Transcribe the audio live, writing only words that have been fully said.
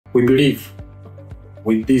We believe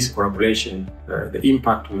with this collaboration, the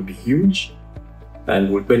impact will be huge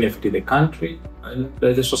and will benefit the country and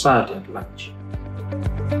the society at large.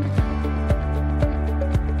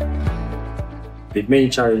 The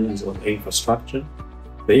main challenge is on the infrastructure.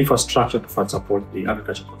 The infrastructure to support the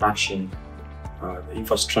agriculture production, the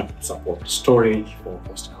infrastructure to support storage for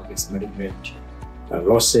post-harvest management,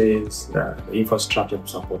 losses, the infrastructure to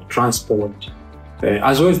support transport,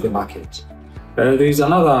 as well as the market. There is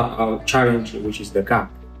another challenge, which is the gap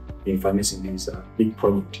in financing these big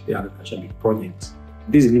projects, the agriculture big projects.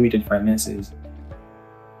 These limited finances,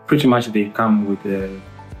 pretty much they come with the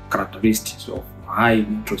characteristics of high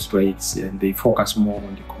interest rates, and they focus more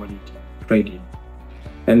on the commodity trading.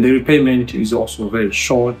 And the repayment is also very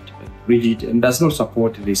short and rigid and does not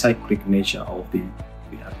support the cyclical nature of the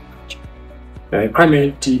agriculture.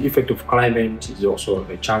 The effect of climate is also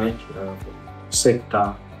a challenge for the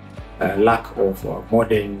sector. Lack of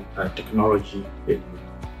modern technology in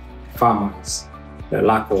farmers,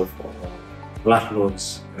 lack of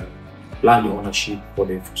landlords, land ownership for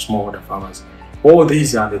the smallholder farmers. All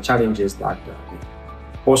these are the challenges that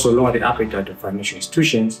also lower the appetite of financial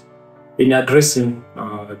institutions in addressing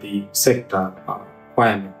the sector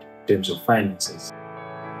requirement in terms of finances.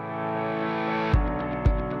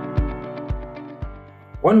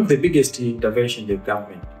 One of the biggest interventions the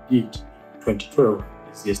government did in 2012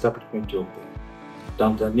 is the establishment of the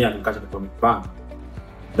Tanzania Agricultural Development Bank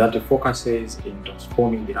that focuses in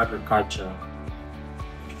transforming the agriculture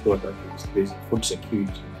to ensure that there is food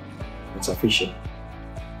security and sufficient.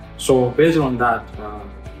 So based on that,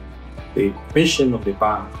 the mission of the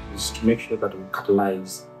bank is to make sure that we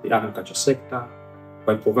catalyze the agriculture sector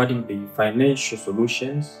by providing the financial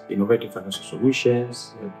solutions, innovative financial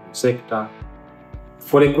solutions to the sector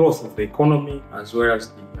for the growth of the economy, as well as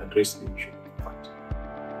the address the issue.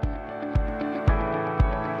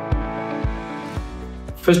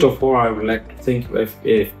 First of all, I would like to thank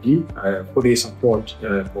AFD for the support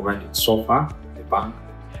provided so far, the bank.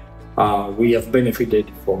 We have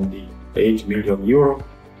benefited from the 8 million euro,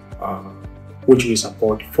 which will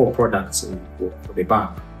support 4 products for the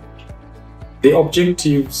bank. The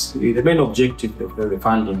main objective of the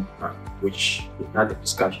funding, which we had a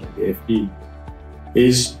discussion with the AFD,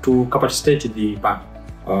 is to capacitate the bank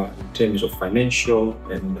in terms of financial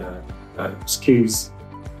and skills,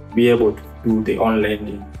 be able to do the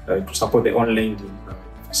on-lending, to support the on-lending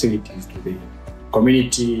facilities to the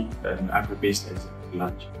community and agribusiness at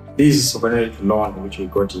large. This sovereignty loan which we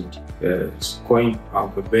got is going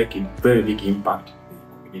to make a very big impact in the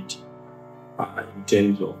community in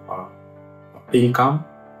terms of income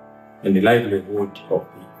and the livelihood of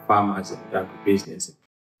the farmers and the agribusiness.